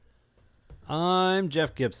I'm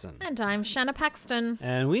Jeff Gibson. And I'm Shanna Paxton.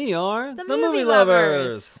 And we are the Movie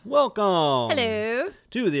Lovers. Welcome. Hello.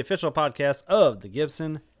 To the official podcast of the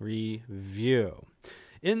Gibson Review.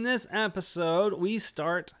 In this episode, we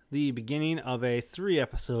start the beginning of a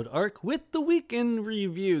 3-episode arc with the weekend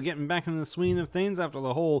review, getting back in the swing of things after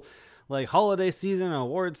the whole holiday season,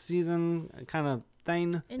 awards season kind of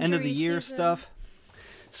thing, end of the year stuff.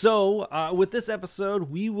 So, with this episode,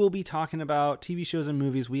 we will be talking about TV shows and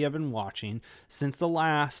movies we have been watching since the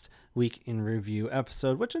last Week in Review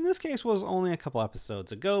episode, which in this case was only a couple episodes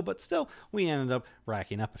ago, but still, we ended up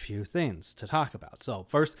racking up a few things to talk about. So,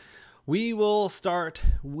 first, we will start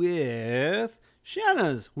with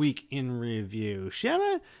Shanna's Week in Review.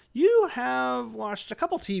 Shanna, you have watched a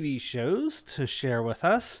couple TV shows to share with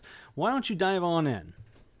us. Why don't you dive on in?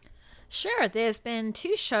 Sure. There's been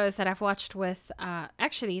 2 shows that I've watched with,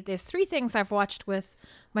 actually, there's 3 things I've watched with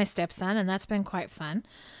my stepson, and that's been quite fun.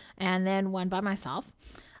 And then one by myself.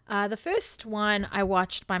 The first one I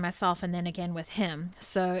watched by myself and then again with him.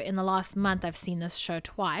 So in the last month, I've seen this show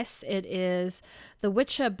twice. It is The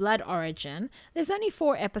Witcher Blood Origin. There's only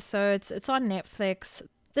 4 episodes. It's on Netflix.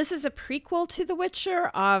 This is a prequel to The Witcher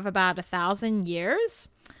of about 1,000 years.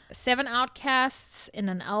 7 outcasts in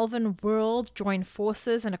an elven world join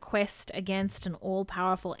forces in a quest against an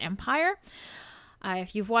all-powerful empire.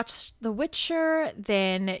 If you've watched The Witcher,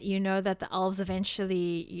 then you know that the elves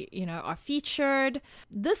eventually, are featured.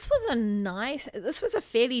 This was a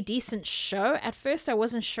fairly decent show. At first, I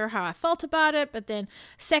wasn't sure how I felt about it, but then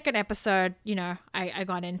second episode, I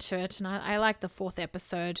got into it, and I like the 4th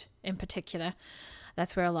episode in particular.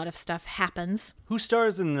 That's where a lot of stuff happens. Who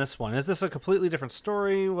stars in this one? Is this a completely different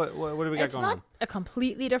story? What do we got going on? It's not a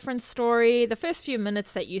completely different story. The first few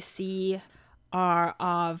minutes that you see are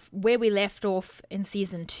of where we left off in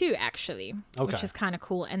season 2, actually, which is kind of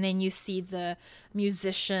cool. And then you see the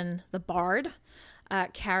musician, the bard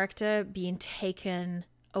character being taken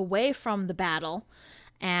away from the battle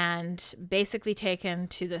and basically taken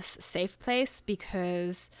to this safe place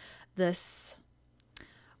because this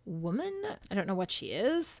woman, I don't know what she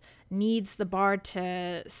is, needs the bard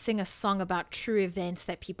to sing a song about true events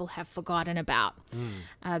that people have forgotten about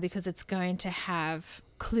because it's going to have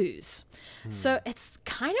clues. So it's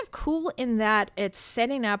kind of cool in that it's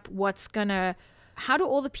setting up how do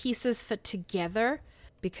all the pieces fit together,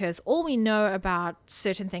 because all we know about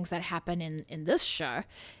certain things that happen in this show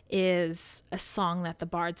is a song that the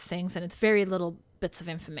bard sings, and it's very little bits of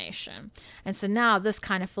information. And so now this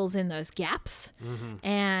kind of fills in those gaps,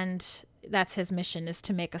 and that's his mission, is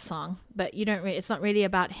to make a song. But it's not really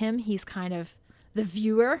about him. He's kind of the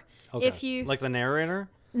viewer. Okay. If you like the narrator?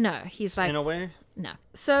 No, he's like, in a way? No.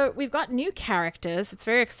 So we've got new characters. It's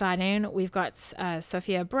very exciting. We've got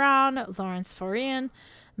Sophia Brown, Lawrence Forian,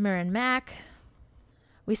 Mirren Mack.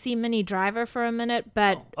 We see Minnie Driver for a minute,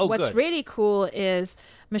 but what's good. really cool is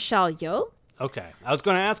Michelle Yeoh. Okay. I was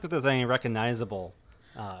going to ask if there's any recognizable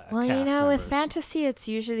cast members. With fantasy, it's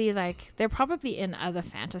usually they're probably in other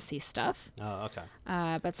fantasy stuff. Oh, okay.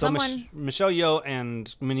 But so Michelle Yeoh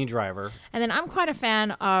and Minnie Driver. And then I'm quite a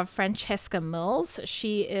fan of Francesca Mills.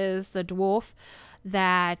 She is the dwarf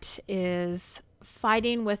that is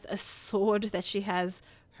fighting with a sword that she has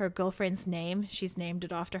her girlfriend's name. She's named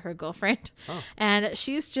it after her girlfriend. Oh. And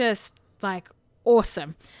she's just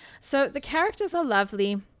awesome. So the characters are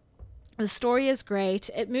lovely. The story is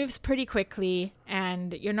great. It moves pretty quickly,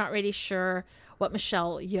 and you're not really sure what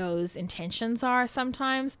Michelle Yeoh's intentions are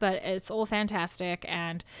sometimes, but it's all fantastic,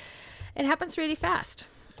 and it happens really fast.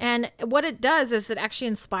 And what it does is it actually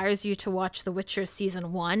inspires you to watch The Witcher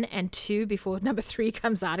season 1 and 2 before number 3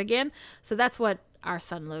 comes out again. So that's what our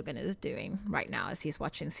son Logan is doing right now, as he's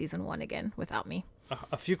watching season 1 again without me.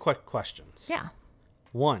 A few quick questions. Yeah.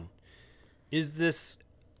 1, is this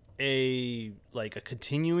a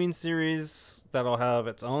continuing series that'll have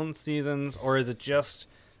its own seasons, or is it just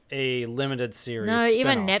a limited series? No,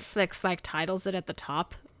 even spin-off? Netflix titles it at the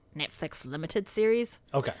top. Netflix limited series.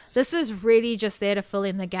 Okay. This is really just there to fill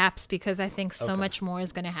in the gaps, because I think so much more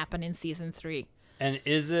is going to happen in season 3. And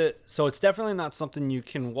so it's definitely not something you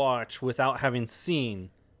can watch without having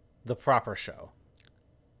seen the proper show.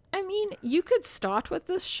 I mean, you could start with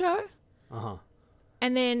this show.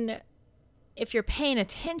 And then if you're paying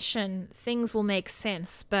attention, things will make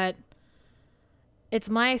sense. But it's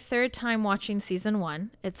my 3rd time watching season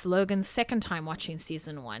 1. It's Logan's 2nd time watching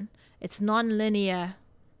season 1. It's non-linear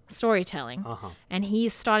storytelling. And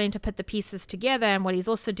he's starting to put the pieces together. And what he's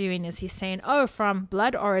also doing is he's saying, from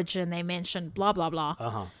Blood Origin, they mentioned blah, blah,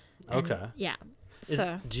 blah. Okay. Yeah.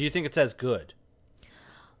 Do you think it's as good?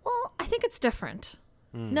 Well, I think it's different.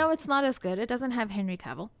 No, it's not as good. It doesn't have Henry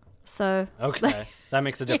Cavill. So Okay, that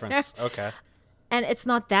makes a difference. Okay. And it's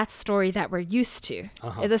not that story that we're used to.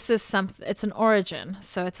 This is it's an origin,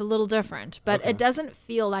 so it's a little different. But it doesn't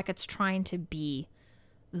feel like it's trying to be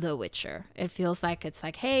The Witcher. It feels like it's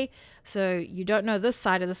like, hey, so you don't know this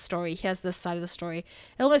side of the story. Here's this side of the story.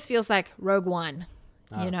 It almost feels like Rogue One,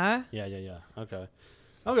 you know? Yeah.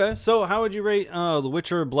 Okay, so how would you rate The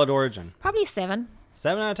Witcher Blood Origin? Probably 7.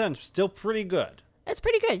 7 out of 10. Still pretty good. It's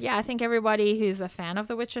pretty good. Yeah, I think everybody who's a fan of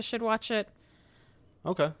The Witcher should watch it.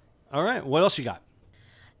 Okay. All right. What else you got?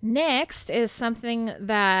 Next is something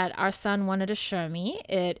that our son wanted to show me.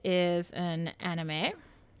 It is an anime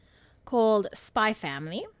called Spy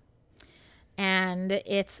Family, and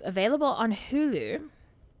it's available on Hulu.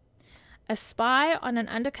 A spy on an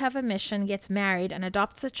undercover mission gets married and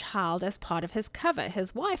adopts a child as part of his cover.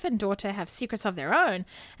 His wife and daughter have secrets of their own,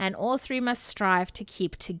 and all three must strive to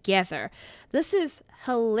keep together. This is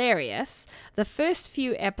hilarious. The first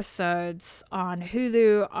few episodes on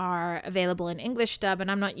Hulu are available in English dub, and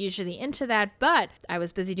I'm not usually into that, but I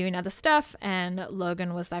was busy doing other stuff, and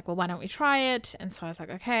Logan was like, well, why don't we try it? And so I was like,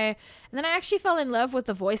 okay. And then I actually fell in love with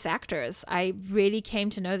the voice actors. I really came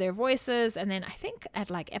to know their voices, and then I think at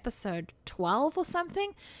like episode 12 or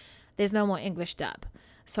something, there's no more English dub.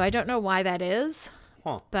 So I don't know why that is.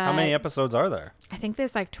 Huh. But how many episodes are there? I think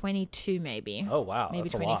there's like 22 maybe. Oh, wow. Maybe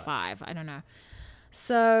that's 25. I don't know.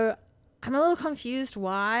 So I'm a little confused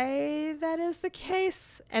why that is the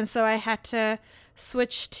case. And so I had to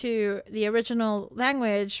switch to the original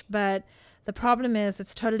language, but the problem is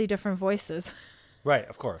it's totally different voices. Right,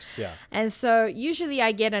 of course, yeah. And so usually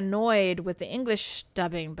I get annoyed with the English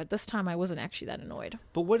dubbing, but this time I wasn't actually that annoyed.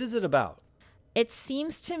 But what is it about? It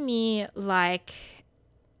seems to me like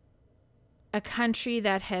a country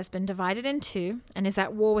that has been divided in two and is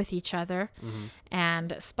at war with each other,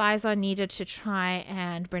 and spies are needed to try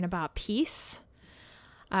and bring about peace.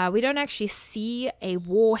 We don't actually see a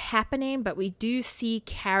war happening, but we do see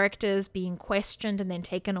characters being questioned and then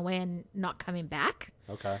taken away and not coming back.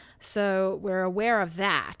 Okay. So we're aware of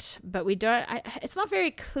that, but we don't. It's not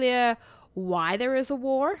very clear why there is a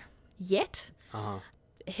war yet.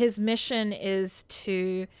 His mission is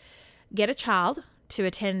to get a child to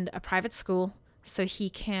attend a private school so he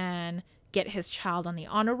can get his child on the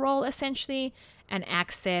honor roll, essentially, and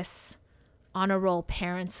access honor roll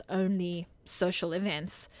parents only social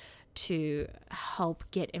events to help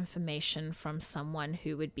get information from someone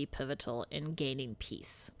who would be pivotal in gaining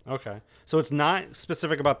peace. Okay. So it's not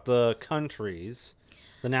specific about the countries,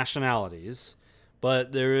 the nationalities,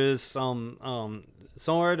 but there is some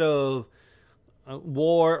sort of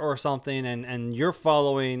war or something, and you're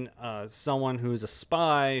following someone who's a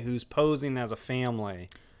spy who's posing as a family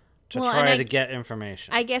to try to get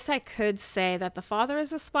information. I guess I could say that the father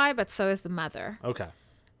is a spy, but so is the mother. Okay.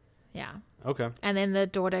 Yeah. Okay. And then the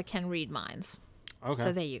daughter can read minds. Okay.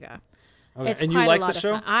 So there you go. Okay. It's and quite you like a lot the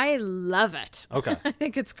show? of fun. I love it. Okay. I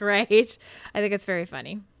think it's great. I think it's very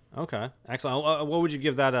funny. Okay. Excellent. What would you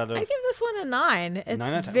give that out of? I give this one a 9. It's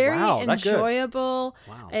 9 out of 10. very Wow, that good. enjoyable.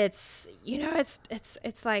 Wow. It's, you know,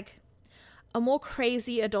 it's like a more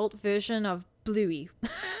crazy adult version of Bluey.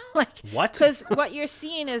 Like, What? Because what you're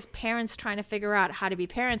seeing is parents trying to figure out how to be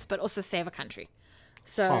parents, but also save a country.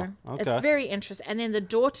 So okay. it's very interesting. And then the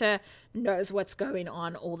daughter knows what's going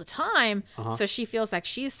on all the time. So she feels like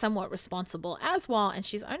she's somewhat responsible as well. And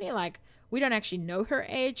she's only like, we don't actually know her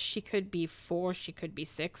age. She could be 4. She could be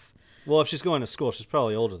 6. Well, if she's going to school, she's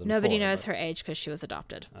probably older than Nobody 4, knows but... her age because she was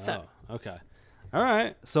adopted. So okay. All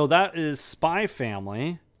right. So that is Spy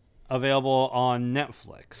Family, available on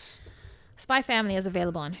Netflix. Spy Family is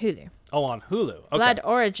available on Hulu. Oh, on Hulu. Okay. Blood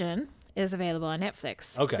Origin is available on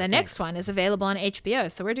Netflix. Okay, The next one is available on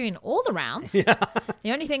HBO. So we're doing all the rounds. Yeah.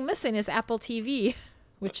 The only thing missing is Apple TV,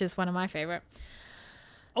 which is one of my favorite.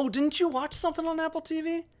 Oh, didn't you watch something on Apple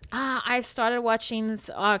TV? I've started watching.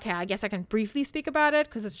 Okay, I guess I can briefly speak about it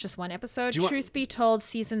because it's just one episode. Truth Be Told,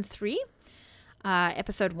 season 3,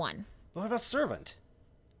 episode 1. What about Servant?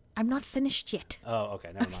 I'm not finished yet. Oh, okay.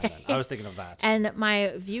 Never mind then. I was thinking of that. And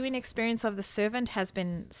my viewing experience of The Servant has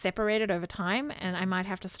been separated over time, and I might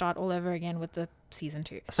have to start all over again with the season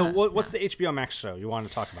 2. So what's the HBO Max show you want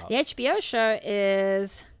to talk about? The HBO show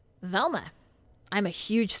is Velma. I'm a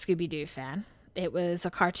huge Scooby-Doo fan. It was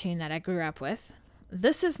a cartoon that I grew up with.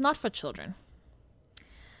 This is not for children.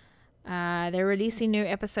 They're releasing new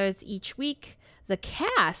episodes each week. The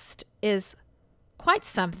cast is quite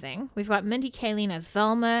something. We've got Mindy Kaling as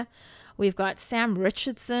Velma. We've got Sam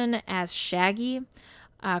Richardson as Shaggy.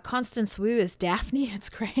 Constance Wu as Daphne. It's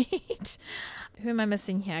great. Who am I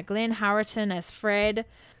missing here? Glenn Howerton as Fred.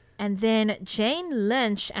 And then Jane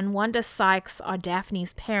Lynch and Wanda Sykes are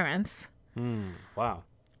Daphne's parents. Wow.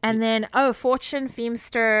 And then, Fortune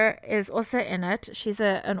Feimster is also in it. She's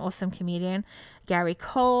an awesome comedian. Gary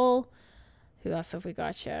Cole. Who else have we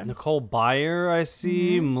got here? Nicole Byer, I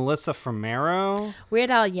see. Melissa Fumero.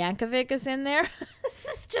 Weird Al Yankovic is in there. This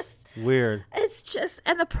is just... Weird. It's just...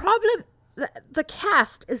 And the problem... The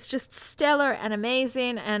cast is just stellar and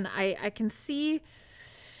amazing. And I can see...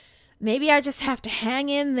 Maybe I just have to hang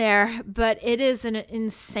in there. But it is an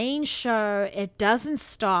insane show. It doesn't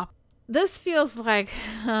stop. This feels like...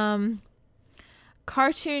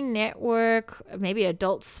 Cartoon Network, maybe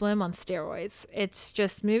Adult Swim on steroids. It's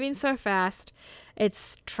just moving so fast.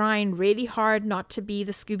 It's trying really hard not to be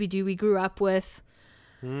the Scooby-Doo we grew up with.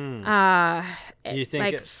 Do you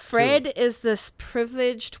think Fred is this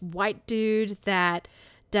privileged white dude that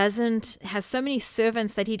has so many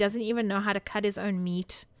servants that he doesn't even know how to cut his own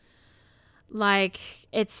meat. Like,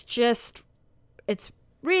 it's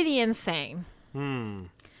really insane. And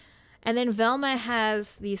then Velma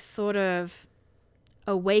has these sort of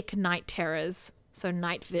awake night terrors, so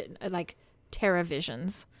like terror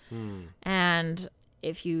visions. And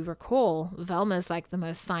if you recall, Velma's like the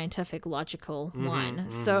most scientific, logical one.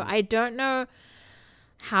 So I don't know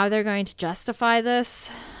how they're going to justify this.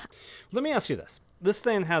 Let me ask you this. This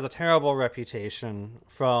thing has a terrible reputation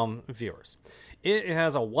from viewers. It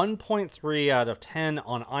has a 1.3 out of 10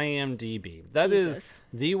 on IMDb. That is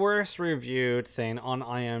the worst reviewed thing on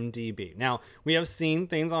IMDb. Now, we have seen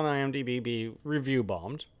things on IMDb be review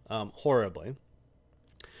bombed horribly.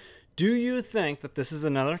 Do you think that this is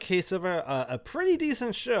another case of a pretty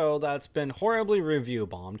decent show that's been horribly review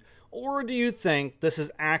bombed? Or do you think this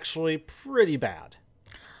is actually pretty bad?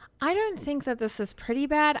 I don't think that this is pretty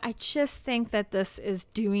bad. I just think that this is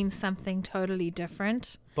doing something totally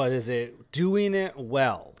different. But is it doing it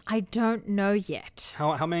well? I don't know yet.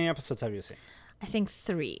 How many episodes have you seen? I think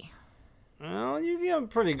 3. Well, you get a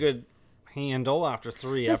pretty good handle after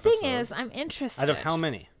 3 episodes. The thing is, I'm interested. Out of how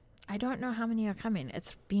many? I don't know how many are coming.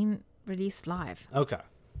 It's being released live. Okay.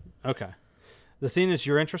 The thing is,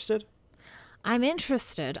 you're interested? I'm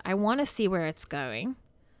interested. I want to see where it's going.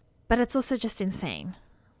 But it's also just insane.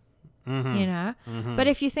 You know? But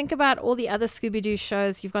if you think about all the other Scooby-Doo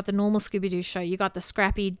shows, you've got the normal Scooby-Doo show, you've got the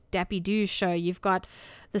Scrappy Dappy Doo show, you've got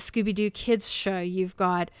the Scooby-Doo Kids show, you've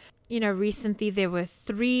got, recently there were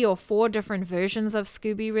 3 or 4 different versions of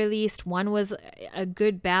Scooby released. One was a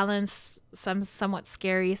good balance, somewhat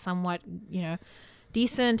scary, somewhat,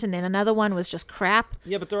 decent, and then another one was just crap.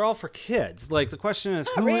 Yeah, but they're all for kids. Like, the question is,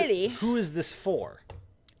 who is this for?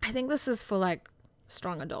 I think this is for, like,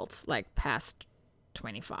 strong adults, like past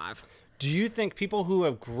 25. Do you think people who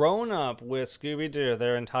have grown up with Scooby-Doo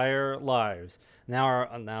their entire lives now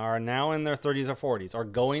are in their 30s or 40s are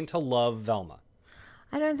going to love Velma?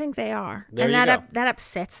 I don't think they are. That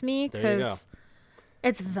upsets me because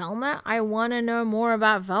it's Velma. I want to know more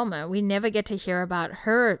about Velma. We never get to hear about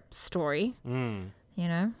her story.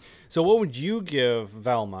 So what would you give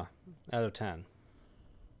Velma out of 10?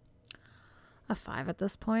 A 5 at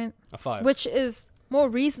this point. A 5. Which is more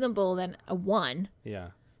reasonable than a 1. Yeah.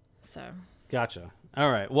 So. Gotcha. All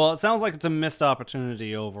right. Well, it sounds like it's a missed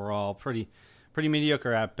opportunity overall. Pretty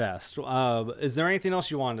mediocre at best. Is there anything else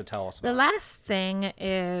you wanted to tell us about? The last thing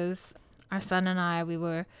is our son and I, we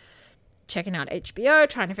were checking out HBO,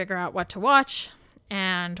 trying to figure out what to watch.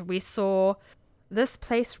 And we saw This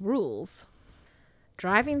Place Rules.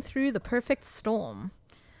 Driving Through the Perfect Storm.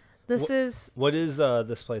 What is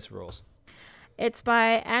This Place Rules? It's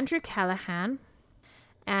by Andrew Callahan,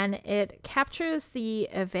 and it captures the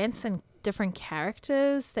events and different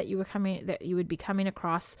characters that you would be coming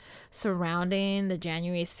across surrounding the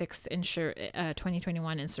January 6th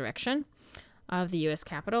 2021 insurrection of the U.S.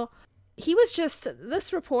 Capitol.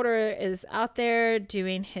 This reporter is out there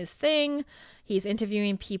doing his thing. He's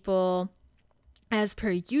interviewing people as per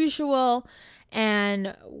usual.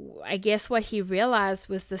 And I guess what he realized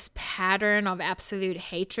was this pattern of absolute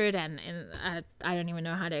hatred and I don't even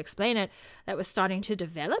know how to explain it, that was starting to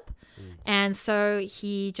develop. And so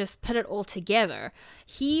he just put it all together.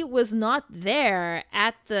 He was not there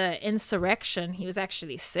at the insurrection. He was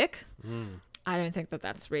actually sick. I don't think that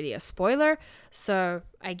that's really a spoiler. So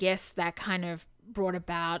I guess that kind of brought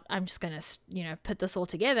about, I'm just going to, put this all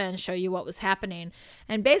together and show you what was happening.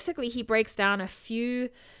 And basically he breaks down a few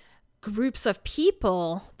groups of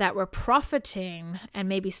people that were profiting and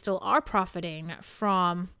maybe still are profiting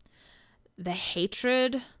from the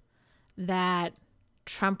hatred that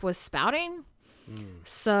Trump was spouting.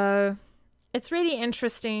 So it's really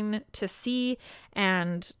interesting to see.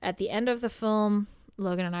 And at the end of the film,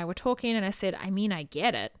 Logan and I were talking and I said, I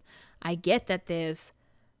get it. I get that there's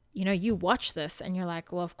you watch this and you're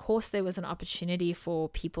like, well, of course there was an opportunity for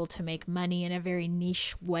people to make money in a very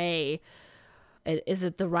niche way. Is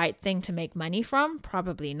it the right thing to make money from?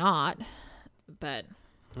 Probably not. But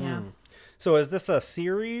yeah. So is this a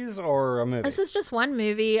series or a movie? This is just one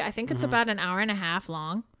movie. I think it's about an hour and a half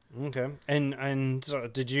long. Okay. And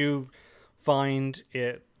did you find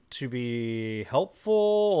it to be helpful,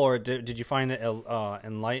 or did you find it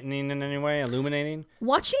enlightening in any way, illuminating?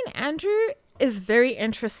 Watching Andrew is very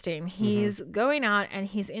interesting. He's going out and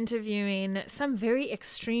he's interviewing some very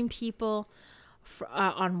extreme people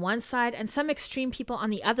on one side and some extreme people on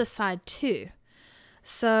the other side too.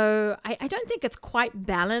 So I don't think it's quite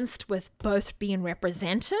balanced with both being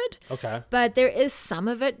represented. Okay. But there is some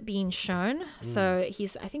of it being shown. So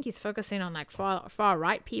I think he's focusing on like far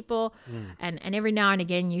right people. And every now and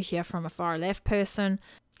again you hear from a far left person.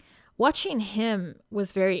 Watching him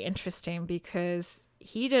was very interesting because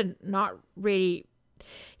he did not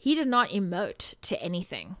emote to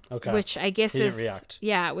anything. Okay. Which I guess he didn't react.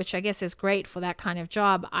 Yeah, which I guess is great for that kind of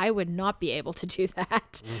job. I would not be able to do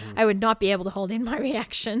that. I would not be able to hold in my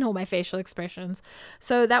reaction or my facial expressions.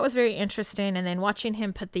 So that was very interesting. And then watching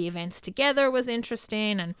him put the events together was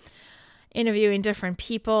interesting, and interviewing different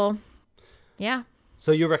people. Yeah.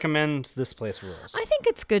 So you recommend This Place Rules? I think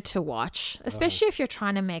it's good to watch, especially if you're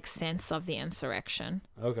trying to make sense of the insurrection.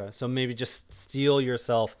 Okay. So maybe just steel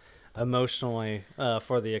yourself emotionally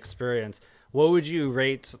for the experience. What would you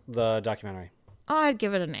rate the documentary? Oh, I'd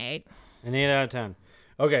give it an 8. An 8 out of 10.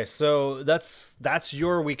 Okay, so that's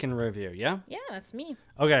your weekend review, yeah? Yeah, that's me.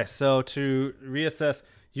 Okay, so to reassess,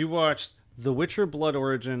 you watched The Witcher Blood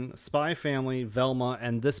Origin, Spy Family, Velma,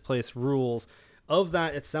 and This Place Rules. Of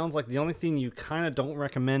that, it sounds like the only thing you kind of don't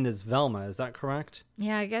recommend is Velma. Is that correct?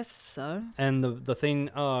 Yeah, I guess so. And the thing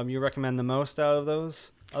you recommend the most out of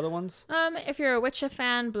those other ones? If you're a Witcher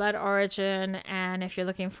fan, Blood Origin, and if you're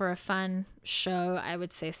looking for a fun show, I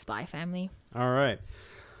would say Spy Family. All right.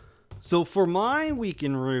 So for my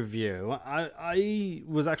weekend review, I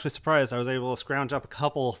was actually surprised I was able to scrounge up a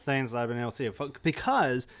couple of things that I've been able to see,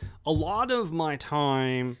 because a lot of my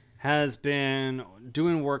time has been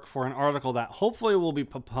doing work for an article that hopefully will be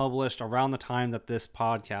published around the time that this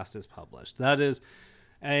podcast is published. That is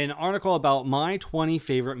an article about my 20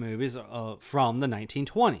 favorite movies from the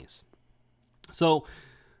 1920s. So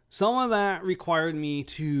some of that required me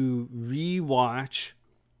to rewatch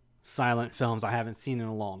silent films I haven't seen in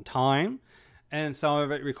a long time, and some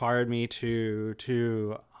of it required me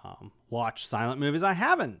to watch silent movies I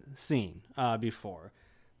haven't seen before.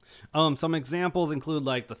 Some examples include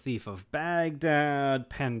like The Thief of Baghdad,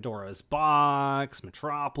 Pandora's Box,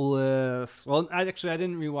 Metropolis. Well, I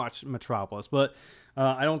didn't rewatch Metropolis, but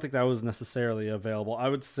I don't think that was necessarily available. I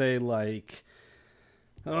would say like,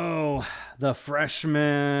 The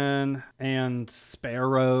Freshman and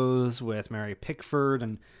Sparrows with Mary Pickford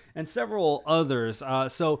and several others.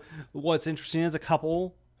 So what's interesting is a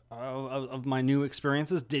couple of my new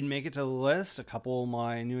experiences did make it to the list. A couple of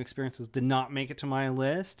my new experiences did not make it to my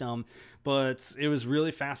list. But it was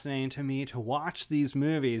really fascinating to me to watch these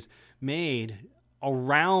movies made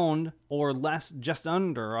around or less, just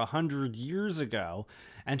under 100 years ago,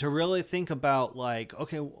 and to really think about like,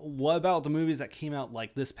 okay, what about the movies that came out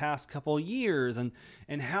like this past couple years, and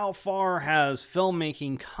how far has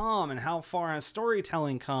filmmaking come, and how far has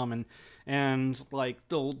storytelling come, and like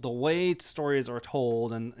the way stories are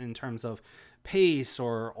told, and in terms of pace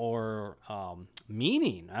or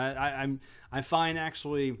meaning. I find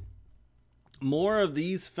actually more of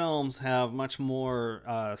these films have much more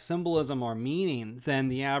symbolism or meaning than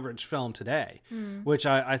the average film today, which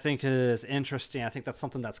I think is interesting. I think that's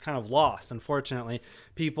something that's kind of lost, unfortunately.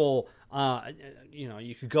 People,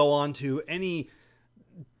 you could go on to engage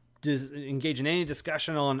in any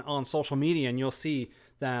discussion on social media, and you'll see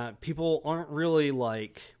that people aren't really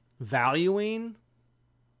like valuing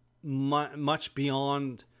much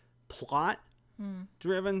beyond plot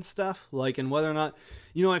driven stuff, like, and whether or not,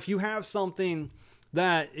 if you have something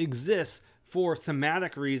that exists for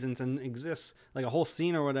thematic reasons and exists like a whole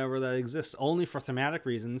scene or whatever that exists only for thematic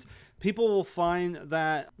reasons, people will find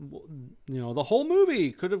that the whole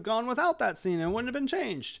movie could have gone without that scene and wouldn't have been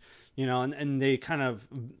changed, and they kind of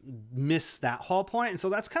miss that whole point. And so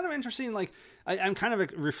that's kind of interesting. Like I'm kind of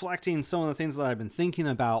reflecting some of the things that I've been thinking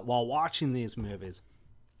about while watching these movies.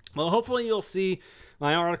 Well, hopefully you'll see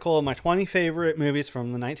my article of my 20 favorite movies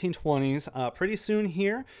from the 1920s pretty soon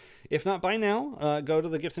here. If not by now, go to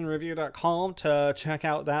thegibsonreview.com to check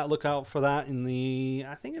out that. Look out for that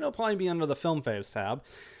I think it'll probably be under the Film Faves tab.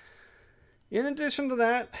 In addition to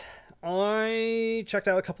that, I checked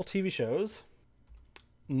out a couple TV shows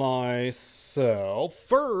myself.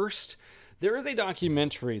 First, there is a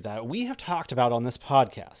documentary that we have talked about on this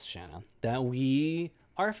podcast, Shanna, that we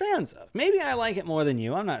are fans of. Maybe I like it more than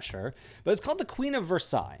you, I'm not sure. But it's called The Queen of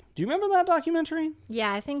Versailles. Do you remember that documentary?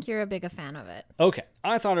 Yeah, I think you're a bigger fan of it. Okay.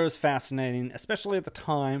 I thought it was fascinating, especially at the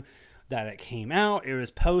time that it came out. It was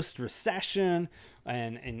post-recession,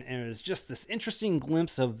 and it was just this interesting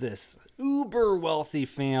glimpse of this uber wealthy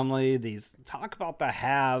family. These talk about the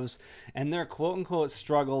haves and their quote-unquote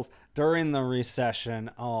struggles during the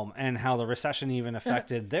recession, and how the recession even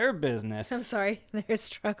affected their business. I'm sorry, their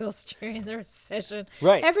struggles during the recession.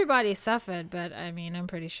 Right. Everybody suffered, but I mean, I'm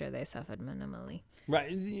pretty sure they suffered minimally. Right.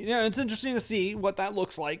 It's interesting to see what that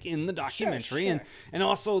looks like in the documentary. Sure. And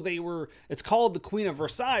also it's called The Queen of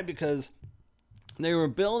Versailles because they were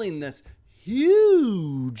building this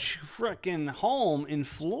huge freaking home in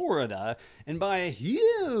Florida. And by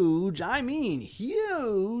huge, I mean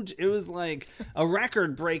huge. It was like a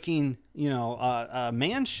record-breaking,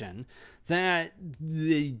 mansion that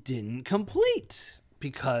they didn't complete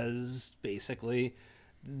because basically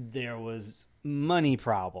there was money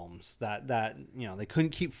problems that they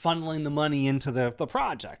couldn't keep funneling the money into the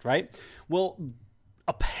project, right? Well,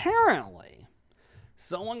 apparently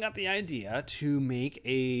someone got the idea to make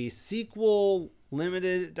a sequel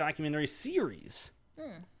limited documentary series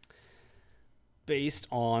based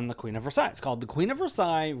on The Queen of Versailles. It's called The Queen of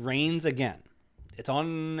Versailles Reigns Again. It's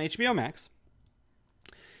on HBO Max.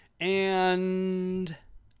 And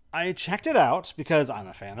I checked it out because I'm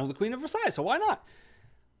a fan of The Queen of Versailles, so why not?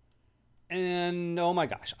 And oh my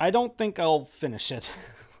gosh, I don't think I'll finish it.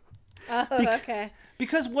 Oh, okay.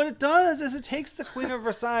 Because what it does is it takes the Queen of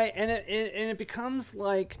Versailles and it becomes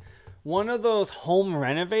like one of those home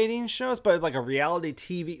renovating shows, but like a reality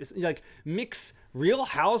TV, like mix Real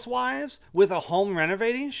Housewives with a home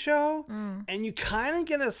renovating show, and you kind of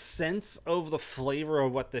get a sense of the flavor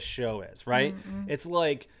of what this show is, right? It's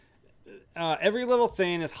like every little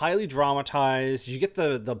thing is highly dramatized. You get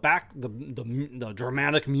the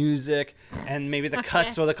dramatic music and maybe the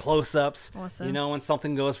cuts or the close-ups. Awesome. When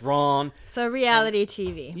something goes wrong. So reality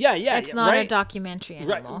TV. Yeah. It's not right. a documentary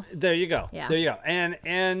anymore. Right. There you go. Yeah. There you go.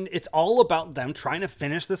 And it's all about them trying to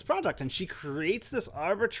finish this project. And she creates this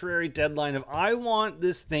arbitrary deadline of, I want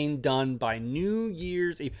this thing done by New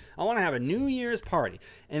Year's Eve. I want to have a New Year's party.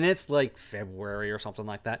 And it's like February or something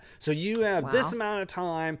like that. So you have this amount of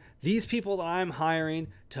time, these people that I'm hiring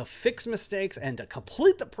to fix mistakes and to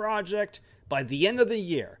complete the project by the end of the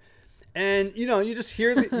year. And, you just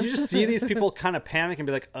see these people kind of panic and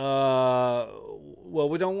be like, well,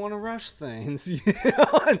 we don't want to rush things,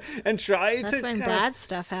 and try That's when bad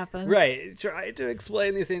stuff happens. Right. Try to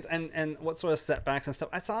explain these things and what sort of setbacks and stuff.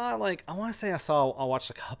 I watched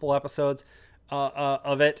a couple episodes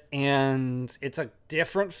of it, and it's a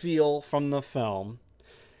different feel from the film.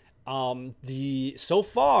 So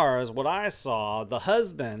far as what I saw, the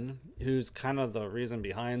husband, who's kind of the reason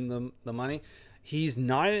behind the money, he's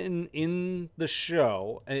not in the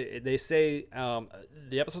show. They say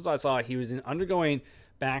the episodes I saw, he was undergoing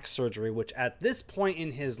back surgery, which at this point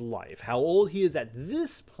in his life, how old he is at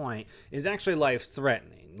this point, is actually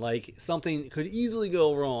life-threatening. Like, something could easily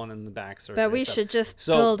go wrong in the back surgery. But we should just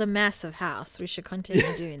build a massive house. We should continue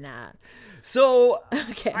doing that. So,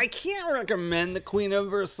 okay. I can't recommend The Queen of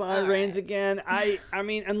Versailles Reigns Again. I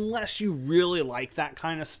mean, unless you really like that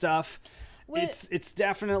kind of stuff. It's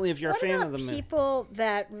definitely, if you're a fan of the people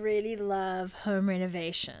that really love home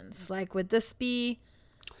renovations, like, would this be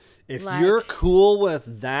if you're cool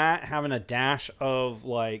with that, having a dash of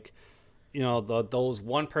like, those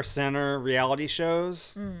 1%er reality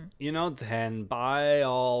shows, then by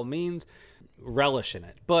all means relish in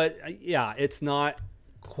it. But yeah, it's not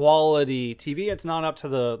quality TV. It's not up to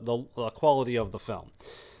the quality of the film.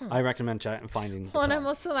 I recommend finding the film. I'm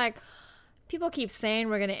also like, people keep saying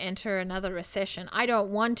we're going to enter another recession. I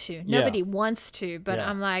don't want to. Nobody wants to. But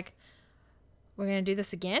I'm like, we're going to do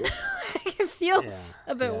this again? It feels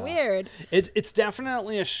a bit weird. It's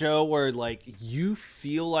definitely a show where, like, you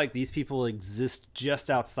feel like these people exist just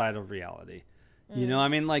outside of reality. You know, I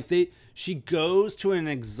mean, like, she goes to an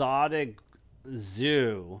exotic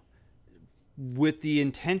zoo with the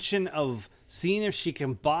intention of seeing if she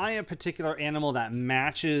can buy a particular animal that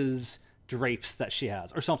matches drapes that she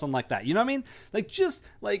has or something like that. You know what I mean? Like, just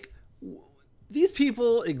like these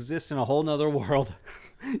people exist in a whole nother world.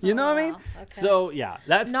 You know what I mean? Okay. So yeah,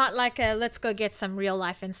 that's not like a let's go get some real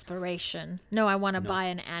life inspiration. No, I want to buy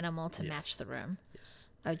an animal to match the room. Yes.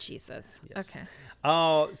 Oh Jesus. Yes. Okay.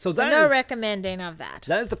 So no recommending of that.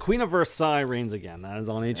 That is The Queen of Versailles Reigns Again. That is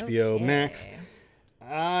on HBO Max.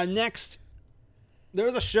 Next, there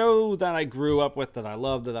was a show that I grew up with that I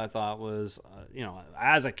loved that I thought was,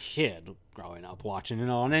 as a kid growing up watching it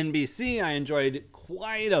on NBC, I enjoyed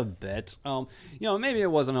quite a bit. Maybe it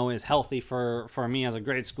wasn't always healthy for me as a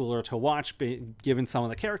grade schooler to watch, given some of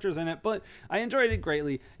the characters in it, but I enjoyed it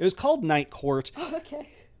greatly. It was called Night Court. Oh, okay.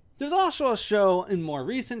 There's also a show in more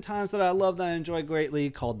recent times that I love that I enjoy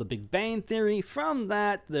greatly called The Big Bang Theory. From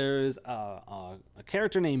that, there's a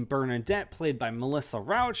character named Bernadette, played by Melissa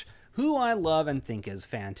Rauch, who I love and think is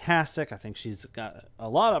fantastic. I think she's got a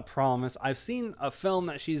lot of promise. I've seen a film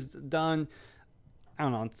that she's done, I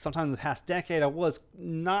don't know, sometime in the past decade. I was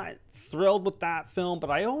not thrilled with that film,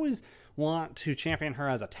 but I always want to champion her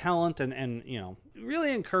as a talent and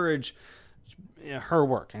really encourage her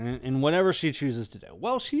work and whatever she chooses to do.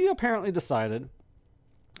 Well, she apparently decided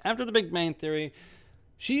after The Big Bang Theory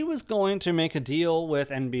she was going to make a deal with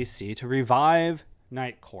NBC to revive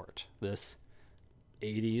Night Court, this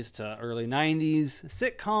 80s to early 90s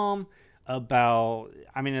sitcom about,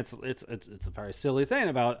 it's a very silly thing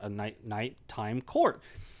about a nighttime court.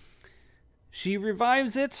 She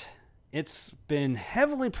revives it. It's been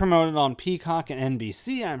heavily promoted on Peacock and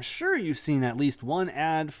NBC. I'm sure you've seen at least one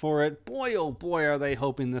ad for it. Boy, oh boy, are they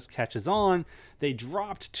hoping this catches on. They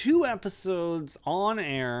dropped 2 episodes on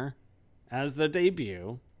air as their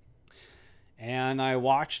debut. And I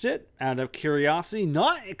watched it out of curiosity,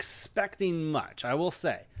 not expecting much, I will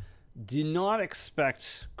say. Did not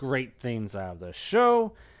expect great things out of this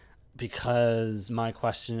show, because my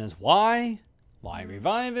question is why? Why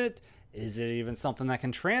revive it? Is it even something that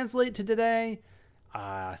can translate to today?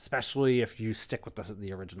 Especially if you stick with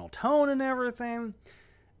the original tone and everything.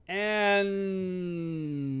 And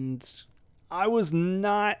I was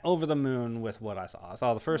not over the moon with what I saw. I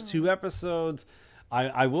saw the first 2 episodes.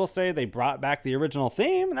 I will say they brought back the original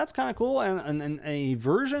theme, and that's kind of cool, and a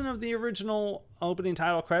version of the original opening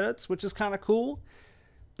title credits, which is kind of cool.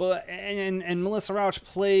 But and Melissa Rauch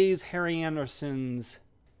plays Harry Anderson's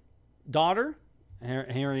daughter.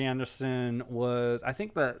 Harry Anderson was, I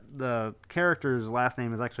think that the character's last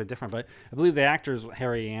name is actually different, but I believe the actor's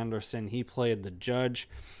Harry Anderson. He played the judge,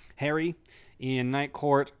 Harry, in Night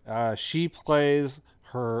Court. She plays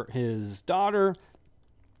his daughter,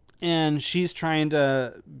 and she's trying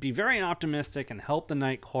to be very optimistic and help the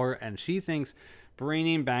Night Court, and she thinks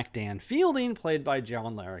bringing back Dan Fielding, played by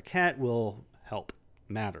John Larroquette, will help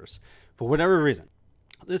matters for whatever reason.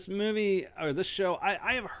 This movie, or this show,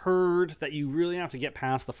 I have heard that you really have to get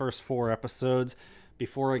past the first 4 episodes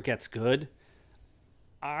before it gets good.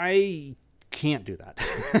 I can't do that.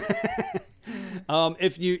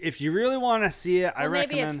 If you really want to see it, I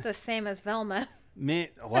recommend. Maybe it's the same as Velma. Maybe.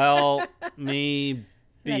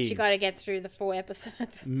 That you got to get through the 4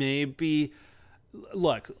 episodes. Maybe.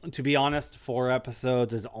 Look, to be honest, 4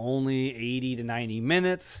 episodes is only 80 to 90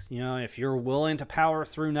 minutes. If you're willing to power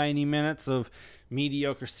through 90 minutes of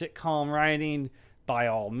mediocre sitcom writing, by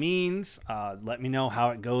all means, let me know how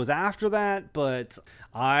it goes after that. But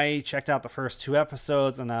I checked out the first 2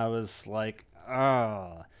 episodes and I was like,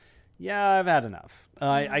 oh, yeah, I've had enough.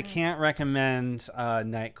 I can't recommend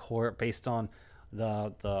Night Court based on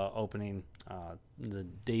the opening, the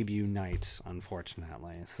debut night,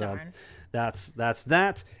 unfortunately. So that's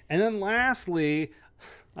that. And then lastly,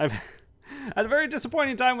 I've had a very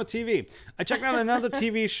disappointing time with TV. I checked out another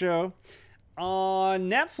TV show on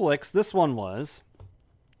Netflix. This one was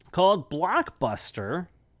called Blockbuster.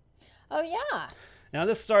 Oh, yeah. Now,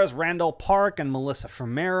 this stars Randall Park and Melissa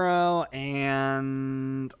Fumero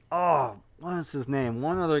and, what is his name?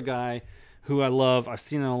 One other guy who I love. I've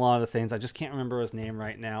seen in a lot of things. I just can't remember his name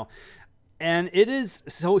right now. And it is,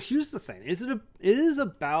 so here's the thing. It is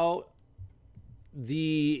about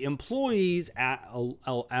the employees at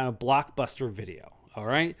a Blockbuster Video, all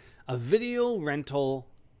right? A video rental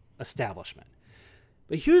establishment.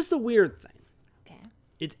 But here's the weird thing. Okay.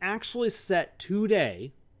 It's actually set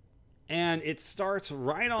today, and it starts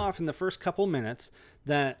right off in the first couple minutes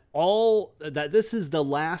that this is the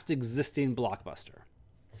last existing Blockbuster.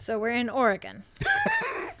 So we're in Oregon.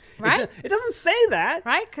 Right? It doesn't say that.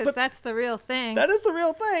 Right? Because that's the real thing. That is the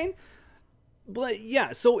real thing. But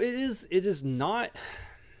yeah, so it is not...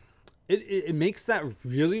 It makes that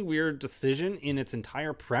really weird decision in its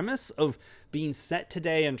entire premise of being set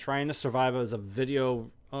today and trying to survive as a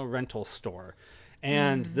video rental store.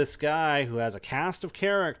 And this guy who has a cast of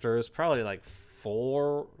characters, probably like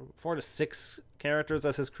 4 to 6 characters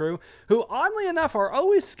as his crew, who oddly enough are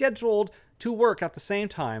always scheduled to work at the same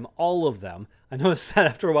time, all of them. I noticed that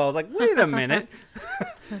after a while. I was like, wait a minute.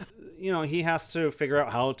 He has to figure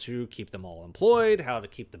out how to keep them all employed, how to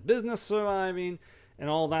keep the business surviving. and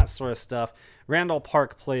all that sort of stuff. Randall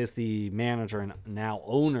Park plays the manager and now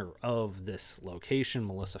owner of this location.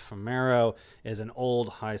 Melissa Fumero is an old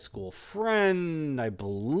high school friend, I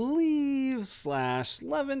believe, /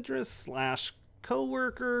 love interest /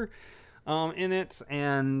 co-worker in it.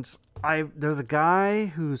 And there's a guy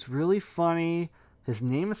who's really funny. His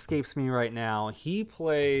name escapes me right now. He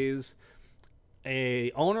plays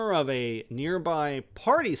a owner of a nearby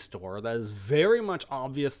party store that is very much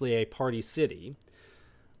obviously a party city,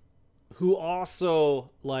 who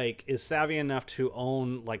also like is savvy enough to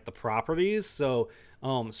own like the properties. So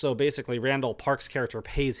basically Randall Park's character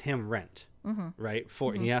pays him rent, right?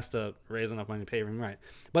 He has to raise enough money to pay him rent.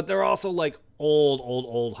 But they're also like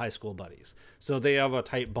old high school buddies. So they have a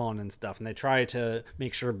tight bond and stuff, and they try to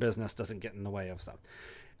make sure business doesn't get in the way of stuff.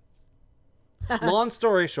 Long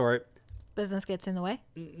story short, business gets in the way?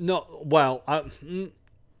 No, well,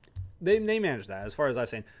 they manage that as far as I've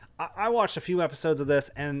seen. I watched a few episodes of this,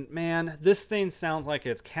 and man, this thing sounds like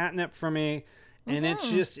it's catnip for me, and it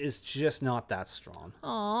just is just not that strong.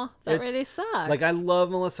 Aw, that really sucks. Like, I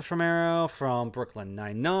love Melissa Fumero from Brooklyn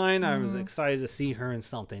Nine-Nine. I was excited to see her in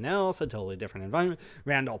something else, a totally different environment.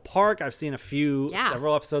 Randall Park, I've seen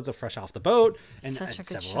several episodes of Fresh Off the Boat, and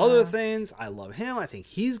several other things. I love him. I think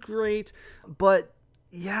he's great, but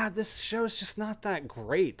yeah, this show is just not that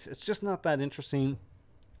great. It's just not that interesting.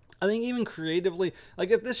 I think even creatively,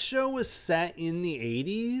 like if this show was set in the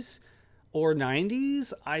 80s or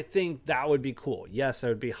 90s, I think that would be cool. Yes,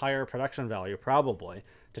 there would be higher production value probably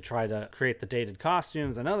to try to create the dated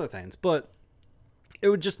costumes and other things, but it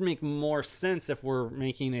would just make more sense if we're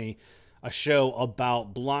making a show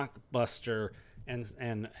about Blockbuster and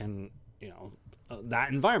you know,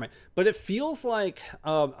 that environment. But it feels like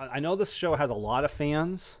I know this show has a lot of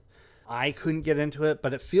fans. I couldn't get into it,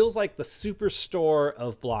 but it feels like the Superstore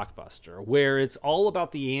of Blockbuster, where it's all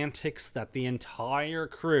about the antics that the entire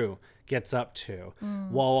crew gets up to,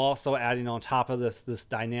 while also adding on top of this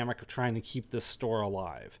dynamic of trying to keep this store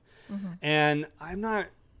alive. And I'm not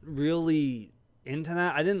really into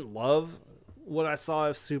that. I didn't love what I saw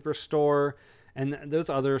of Superstore, and there's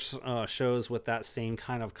other shows with that same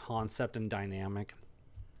kind of concept and dynamic.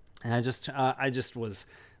 And I just was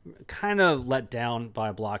kind of let down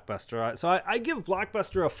by Blockbuster. So I give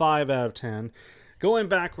Blockbuster a 5 out of 10. Going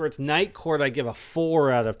backwards, Night Court I give a 4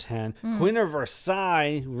 out of 10. Queen of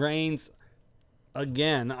Versailles reigns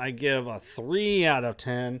again. I give a 3 out of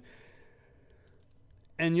 10.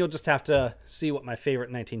 And you'll just have to see what my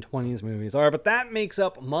favorite 1920s movies are. But that makes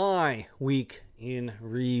up my week in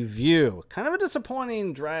review. Kind of a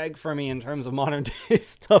disappointing drag for me in terms of modern day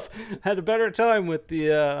stuff. Had a better time with the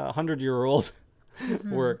 100-year-old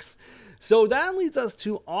works. So that leads us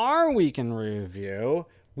to our week in review.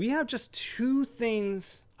 We have just 2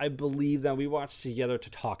 things I believe that we watched together to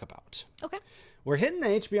talk about. Okay. We're hitting the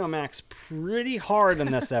HBO Max pretty hard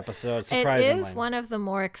in this episode, surprisingly. It is one of the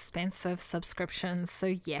more expensive subscriptions,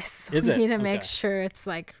 so yes, we need to make sure it's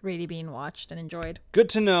like really being watched and enjoyed. Good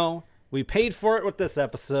to know. We paid for it with this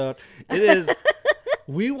episode. It is.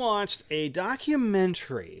 We watched a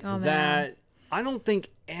documentary that I don't think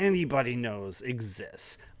anybody knows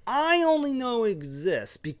exists. I only know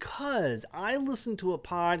exists because I listen to a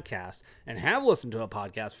podcast and have listened to a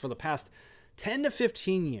podcast for the past 10 to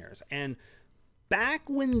 15 years. And back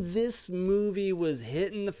when this movie was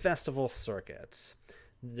hitting the festival circuits,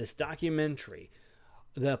 this documentary,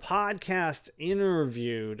 the podcast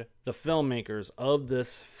interviewed the filmmakers of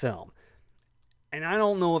this film. And I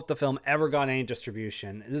don't know if the film ever got any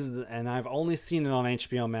distribution. And I've only seen it on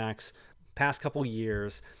HBO Max past couple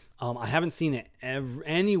years. I haven't seen it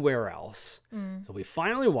anywhere else. So we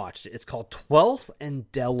finally watched it. It's called 12th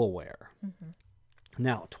and Delaware.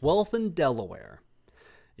 Now, 12th and Delaware,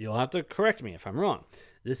 you'll have to correct me if I'm wrong.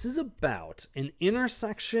 This is about an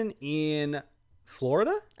intersection in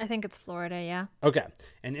Florida? I think it's Florida, yeah. Okay.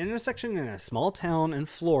 An intersection in a small town in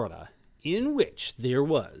Florida in which there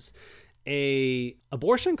was a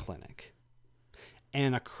abortion clinic.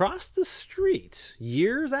 And across the street,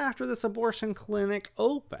 years after this abortion clinic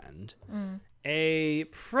opened, a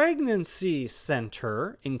pregnancy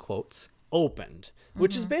center, in quotes, opened,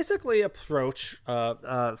 which is basically a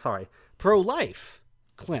pro-life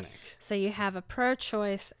clinic. So you have a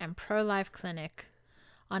pro-choice and pro-life clinic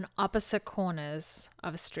on opposite corners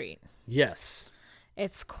of a street. Yes.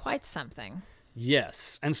 It's quite something.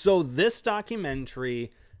 Yes. And so this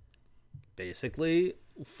documentary basically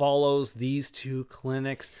follows these 2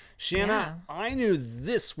 clinics. Shanna, I knew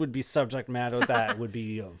this would be subject matter that would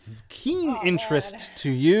be of keen interest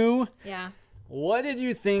to you. Yeah. What did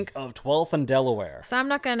you think of 12th and Delaware? So I'm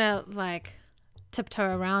not going to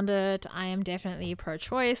tiptoe around it. I am definitely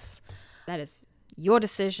pro-choice. That is your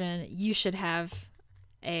decision. You should have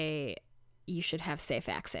safe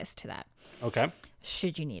access to that. Okay.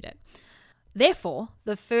 Should you need it. Therefore,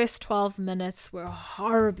 the first 12 minutes were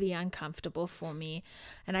horribly uncomfortable for me,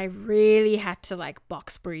 and I really had to like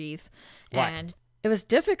box breathe. Right. And it was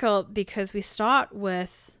difficult because we start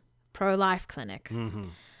with pro-life clinic. Mm-hmm.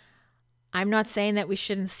 I'm not saying that we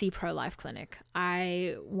shouldn't see pro-life clinic.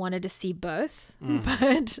 I wanted to see both,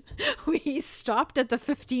 but we stopped at the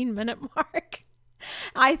 15-minute mark.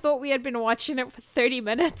 I thought we had been watching it for 30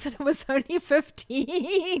 minutes and it was only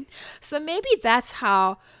 15. So maybe that's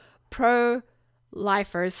how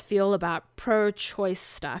pro-lifers feel about pro-choice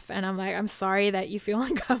stuff. And I'm like, I'm sorry that you feel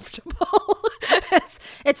uncomfortable.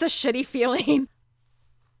 It's a shitty feeling.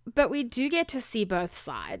 But we do get to see both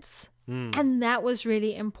sides. And that was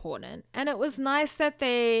really important. And it was nice that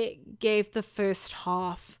they gave the first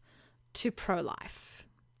half to pro-life.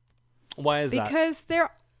 Why is that? Because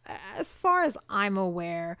as far as I'm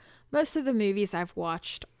aware, most of the movies I've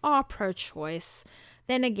watched are pro-choice.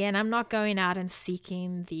 Then again, I'm not going out and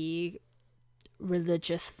seeking the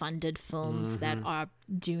religious funded films that are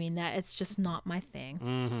doing that. It's just not my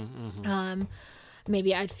thing.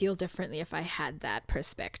 Maybe I'd feel differently if I had that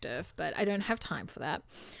perspective, but I don't have time for that.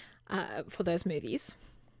 For those movies,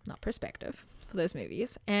 not perspective, for those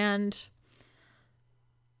movies. And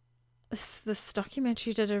this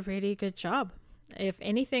documentary did a really good job. If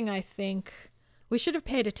anything, I think we should have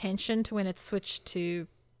paid attention to when it switched to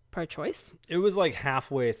pro-choice. It was like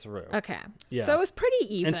halfway through. Okay. Yeah. So it was pretty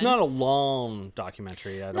even. And it's not a long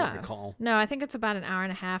documentary, I don't recall. No, I think it's about an hour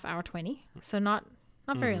and a half, hour 20. So not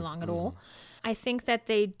very long at all. I think that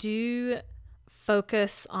they do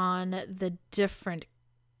focus on the different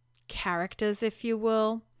characters, if you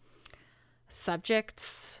will,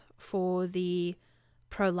 subjects for the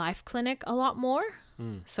pro-life clinic a lot more.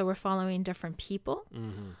 So we're following different people.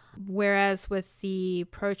 Whereas with the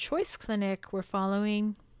pro-choice clinic, we're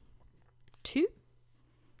following 2,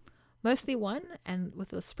 mostly 1, and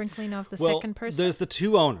with a sprinkling of the second person. There's the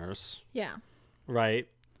 2 owners. Yeah. Right.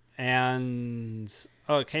 And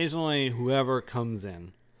occasionally whoever comes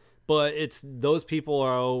in. But it's those people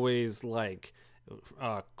are always like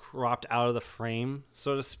cropped out of the frame,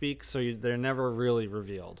 so to speak, so they're never really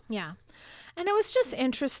revealed. Yeah. And it was just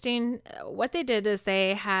interesting. What they did is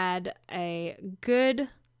they had a good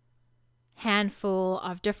handful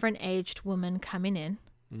of different aged women coming in,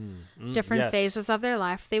 different phases of their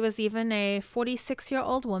life. There was even a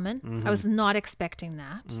 46-year-old woman. I was not expecting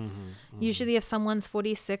that. Usually if someone's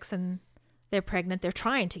 46 and they're pregnant, they're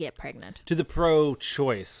trying to get pregnant. To the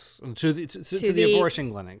pro-choice, to the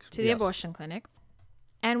abortion clinic. To the abortion clinic.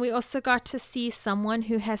 And we also got to see someone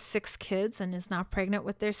who has 6 kids and is now pregnant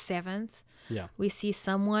with their 7th. Yeah. We see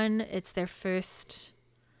someone, it's they're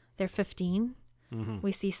 15.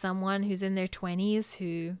 We see someone who's in their 20s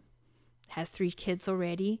who has 3 kids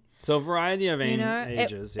already. So a variety of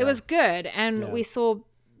ages. It was good. And we saw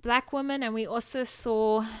Black women and we also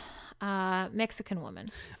saw Mexican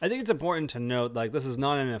women. I think it's important to note, like, this is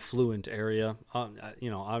not an affluent area.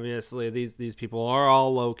 Obviously these people are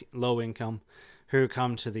all low income who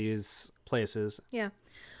come to these places. Yeah.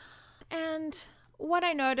 And what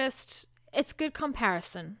I noticed, it's good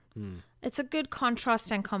comparison. It's a good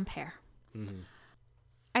contrast and compare.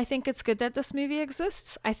 I think it's good that this movie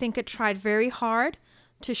exists. I think it tried very hard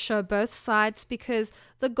to show both sides, because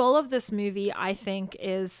the goal of this movie, I think,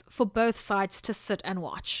 is for both sides to sit and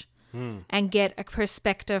watch and get a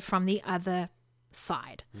perspective from the other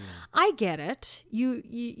side. I get it.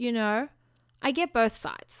 You know, I get both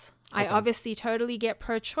sides. Okay. I obviously totally get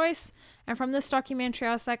pro-choice, and from this documentary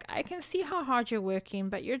I was like, I can see how hard you're working,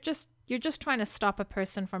 but you're just trying to stop a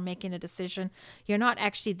person from making a decision. You're not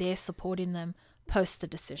actually there supporting them post the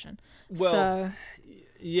decision. Well,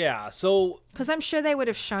 so because I'm sure they would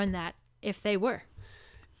have shown that if they were.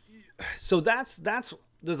 So that's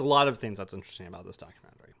there's a lot of things that's interesting about this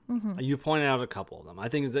documentary. You pointed out a couple of them. I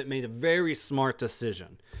think it made a very smart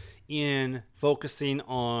decision in focusing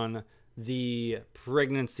on the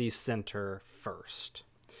pregnancy center first.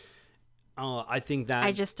 I think that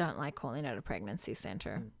I just don't like calling it a pregnancy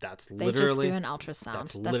center. They just do an ultrasound.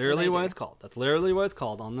 That's literally what it's called. That's literally what it's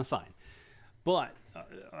called on the sign. But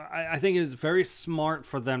I think it was very smart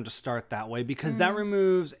for them to start that way, because that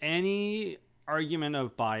removes any argument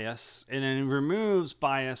of bias, and it removes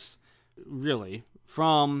bias really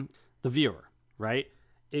from the viewer, right?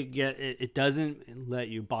 It doesn't let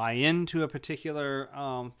you buy into a particular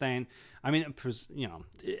thing. I mean,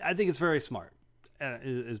 I think it's very smart,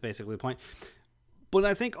 is basically the point. But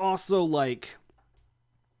I think also, like,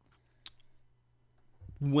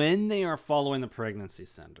 when they are following the pregnancy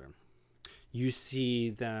center, You see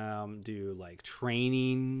them do like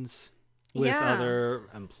trainings with Yeah. other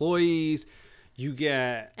employees. You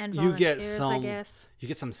get And you get volunteers, I some guess. you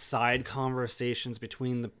get some side conversations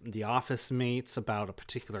between the office mates about a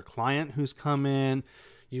particular client who's come in.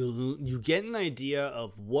 You get an idea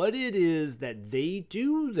of what it is that they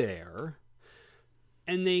do there,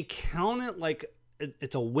 and they count it like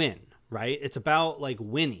it's a win, right? It's about like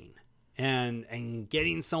winning and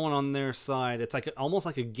getting someone on their side. It's like almost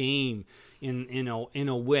like a game in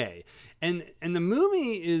a way. And the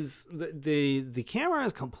movie is the camera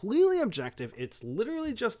is completely objective. It's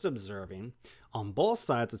literally just observing on both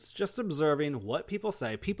sides. It's just observing what people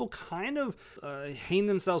say. People kind of hang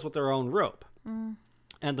themselves with their own rope.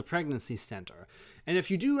 At the pregnancy center. And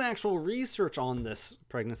if you do actual research on this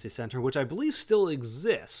pregnancy center, which I believe still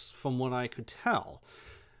exists from what I could tell,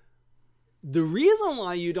 the reason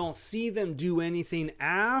why you don't see them do anything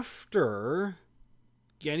after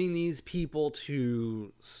getting these people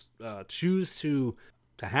to choose to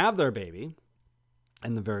have their baby,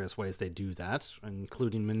 and the various ways they do that,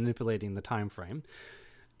 including manipulating the time frame,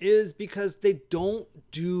 is because they don't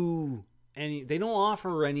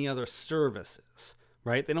offer any other services.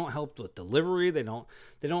 Right? They don't help with delivery. They don't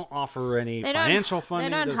offer any financial funding.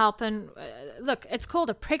 They don't help. And look, it's called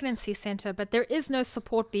a pregnancy center, but there is no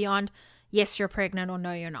support beyond, yes, you're pregnant or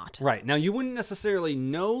no, you're not. Right. Now, you wouldn't necessarily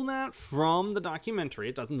know that from the documentary.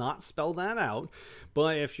 It does not spell that out.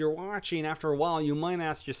 But if you're watching, after a while, you might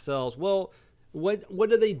ask yourselves, well,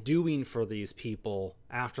 what are they doing for these people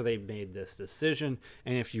after they've made this decision?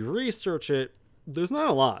 And if you research it, there's not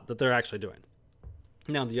a lot that they're actually doing.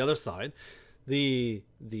 Now, the other side, the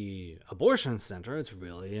abortion center, it's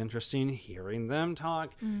really interesting hearing them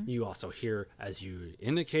talk. You also hear, as you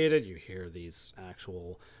indicated, you hear these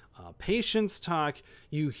actual patients talk.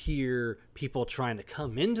 You hear people trying to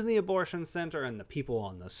come into the abortion center, and the people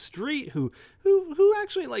on the street who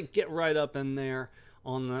actually like get right up in there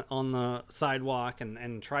on the sidewalk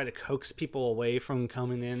and try to coax people away from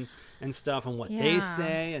coming in and stuff, and what they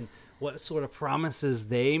say and what sort of promises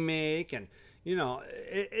they make. And you know,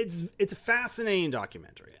 it's a fascinating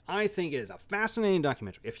documentary. I think it is a fascinating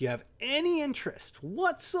documentary. If you have any interest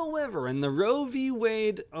whatsoever in the Roe v.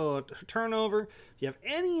 Wade turnover, if you have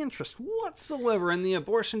any interest whatsoever in the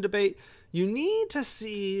abortion debate, you need to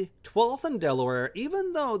see 12th and Delaware.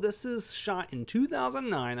 Even though this is shot in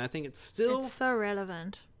 2009, I think it's It's so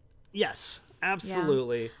relevant. Yes,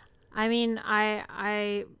 absolutely. Yeah. I mean,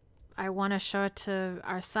 I want to show it to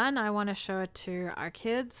our son. I want to show it to our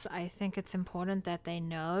kids. I think it's important that they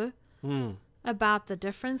know about the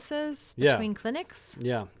differences between clinics.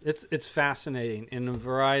 Yeah, it's fascinating in a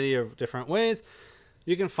variety of different ways.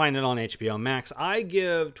 You can find it on HBO Max. I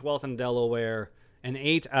give 12th and Delaware an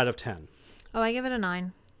 8 out of 10. Oh, I give it a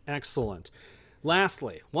 9. Excellent.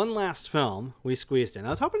 Lastly, one last film we squeezed in. I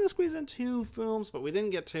was hoping to squeeze in 2 films, but we didn't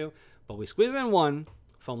get to. But we squeezed in one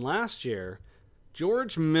from last year.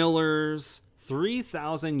 George Miller's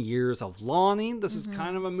 3,000 Years of Longing. This is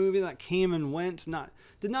kind of a movie that came and went,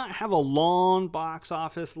 did not have a long box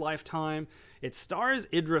office lifetime. It stars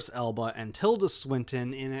Idris Elba and Tilda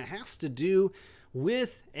Swinton, and it has to do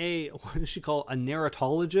with what does she call, a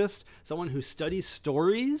narratologist, someone who studies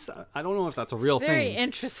stories. I don't know if that's a real thing. Very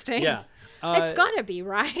interesting. Yeah. It's gotta be,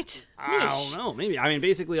 right? I don't know. Maybe. I mean,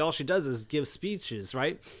 basically all she does is give speeches,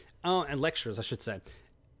 right? And lectures, I should say.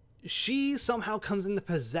 She somehow comes into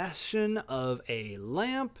possession of a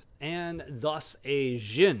lamp and thus a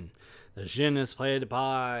jinn. The jinn is played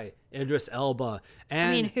by Idris Elba. And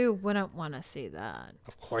I mean, who wouldn't want to see that?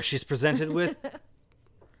 of course, she's presented with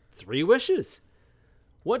 3 wishes.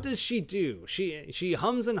 What does she do? She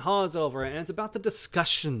hums and haws over it, and it's about the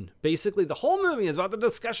discussion. Basically, the whole movie is about the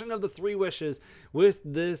discussion of the 3 wishes with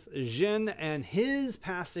this jinn and his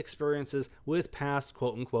past experiences with past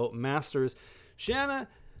quote-unquote masters. Shanna,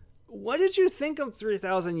 what did you think of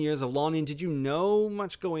 3,000 Years of Longing? Did you know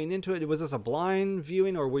much going into it? Was this a blind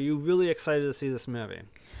viewing, or were you really excited to see this movie?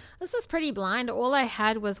 This was pretty blind. All I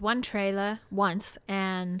had was one trailer once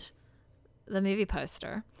and the movie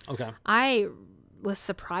poster. Okay. I was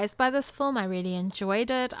surprised by this film. I really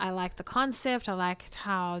enjoyed it. I liked the concept. I liked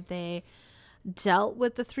how they dealt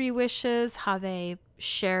with the 3 wishes, how they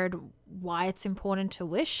shared why it's important to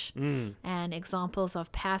wish, and examples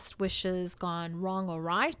of past wishes gone wrong or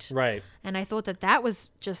right. Right. And I thought that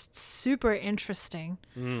was just super interesting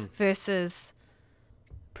versus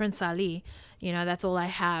Prince Ali. You know, that's all I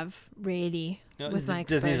have really with my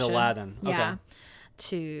exposure. Disney's Aladdin. Okay. Yeah,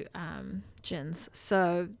 to jinns.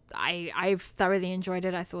 So I thoroughly enjoyed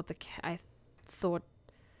it. I thought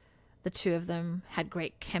the 2 of them had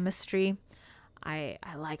great chemistry. I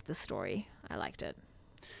liked the story. I liked it.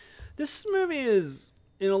 This movie is,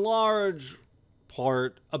 in a large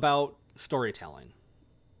part, about storytelling.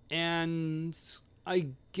 And I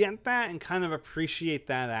get that and kind of appreciate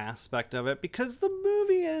that aspect of it because the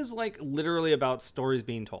movie is like literally about stories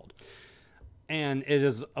being told. And it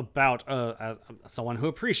is about someone who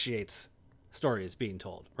appreciates stories being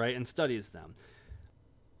told, right? And studies them.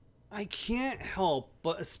 I can't help,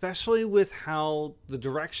 but especially with how the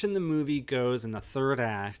direction the movie goes in the third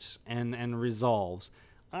act and resolves,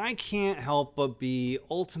 I can't help but be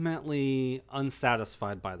ultimately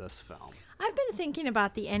unsatisfied by this film. I've been thinking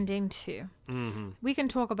about the ending too. Mm-hmm. We can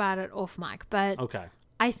talk about it off mic, but okay.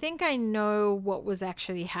 I think I know what was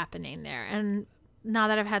actually happening there. And now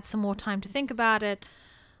that I've had some more time to think about it,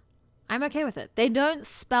 I'm okay with it. They don't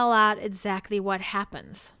spell out exactly what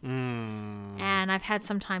happens. And I've had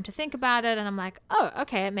some time to think about it, and I'm like, oh,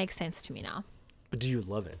 okay, it makes sense to me now. But do you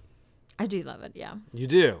love it? I do love it, yeah. You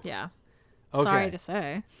do? Yeah. Okay. Sorry to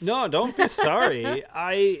say. No, don't be sorry.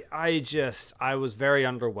 I was very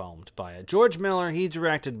underwhelmed by it. George Miller, he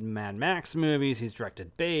directed Mad Max movies. He's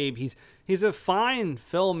directed Babe. He's a fine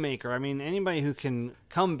filmmaker. I mean, anybody who can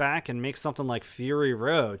come back and make something like Fury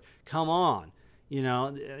Road, come on. You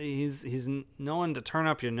know, he's no one to turn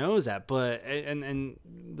up your nose at, but and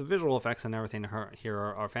the visual effects and everything here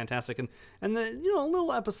are fantastic, and the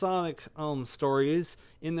little episodic stories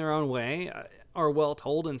in their own way are well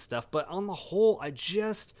told and stuff. But on the whole, I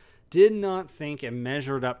just did not think it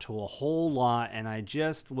measured up to a whole lot, and I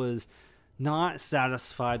just was not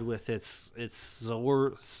satisfied with its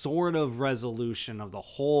sort of resolution of the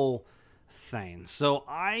whole thing. So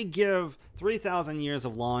I give 3,000 Years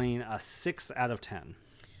of Longing a 6 out of 10.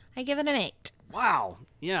 I give it an 8. Wow.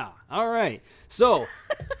 Yeah. All right. So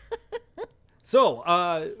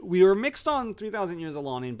we were mixed on 3,000 Years of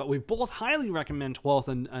Longing, but we both highly recommend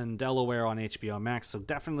 12th and Delaware on HBO Max, so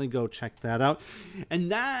definitely go check that out. And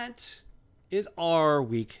that is our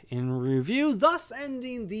week in review, thus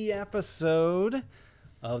ending the episode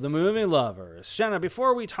of The Movie Lovers. Shanna,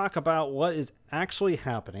 before we talk about what is actually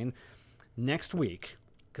happening next week,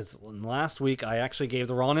 because last week I actually gave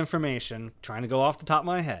the wrong information, trying to go off the top of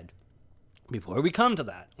my head. Before we come to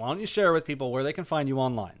that, why don't you share with people where they can find you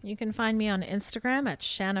online? You can find me on Instagram at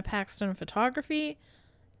Shanna Paxton Photography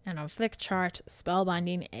and on Flickchart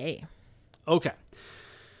Spellbinding A. Okay.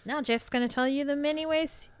 Now Jeff's going to tell you the many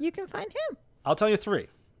ways you can find him. I'll tell you 3.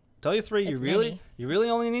 You really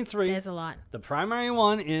only need 3. There's a lot. The primary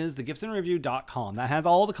one is thegibsonreview.com. That has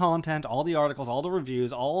all the content, all the articles, all the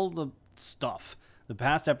reviews, all the stuff. The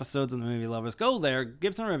past episodes of The Movie Lovers. Go there,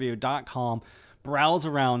 gibsonreview.com. Browse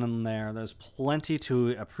around in there. There's plenty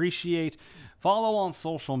to appreciate. Follow on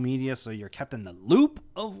social media so you're kept in the loop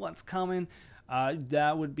of what's coming.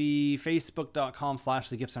 That would be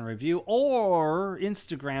facebook.com/thegibsonreview or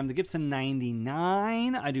Instagram,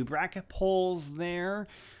 thegibson99. I do bracket polls there.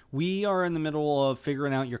 We are in the middle of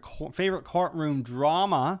figuring out your favorite courtroom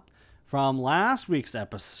drama from last week's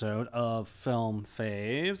episode of Film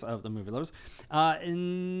Faves of The Movie Lovers.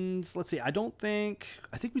 And let's see, I think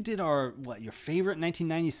we did your favorite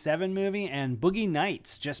 1997 movie, and Boogie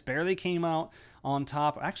Nights just barely came out on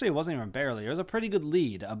top. Actually, it wasn't even barely. It was a pretty good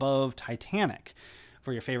lead above Titanic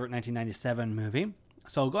for your favorite 1997 movie.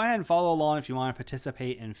 So go ahead and follow along if you want to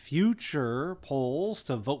participate in future polls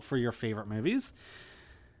to vote for your favorite movies.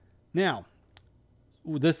 Now,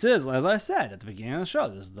 this is, as I said at the beginning of the show,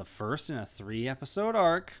 this is the first in a 3-episode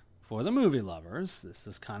arc for The Movie Lovers. This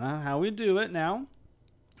is kind of how we do it now,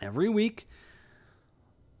 every week.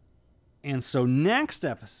 And so next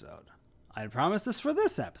episode, I promised this for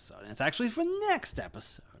this episode, and it's actually for next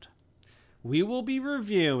episode, we will be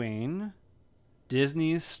reviewing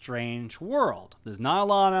Disney's Strange World. There's not a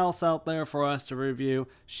lot else out there for us to review.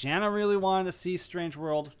 Shanna really wanted to see Strange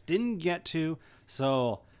World, didn't get to,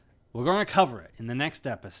 so we're going to cover it in the next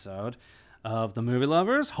episode of The Movie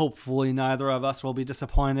Lovers. Hopefully neither of us will be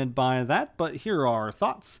disappointed by that, but here are our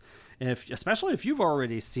thoughts. Especially if you've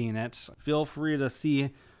already seen it, feel free to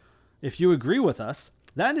see if you agree with us.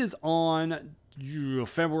 That is on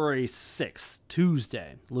February 6th,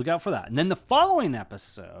 Tuesday. Look out for that. And then the following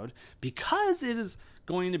episode, because it is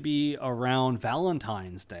going to be around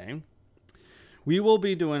Valentine's Day, we will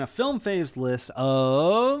be doing a Film Faves list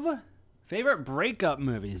of favorite breakup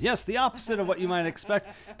movies. Yes, the opposite of what you might expect,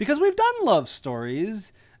 because we've done love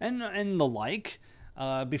stories and the like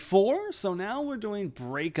before, so now we're doing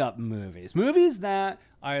breakup movies. Movies that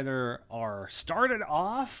either are started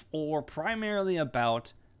off or primarily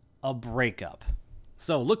about a breakup.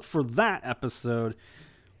 So look for that episode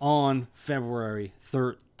on February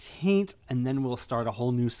 13th, and then we'll start a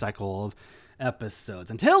whole new cycle of episodes.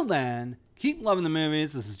 Until then, keep loving the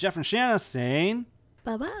movies. This is Jeff and Shanna saying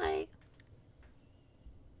Bye-bye.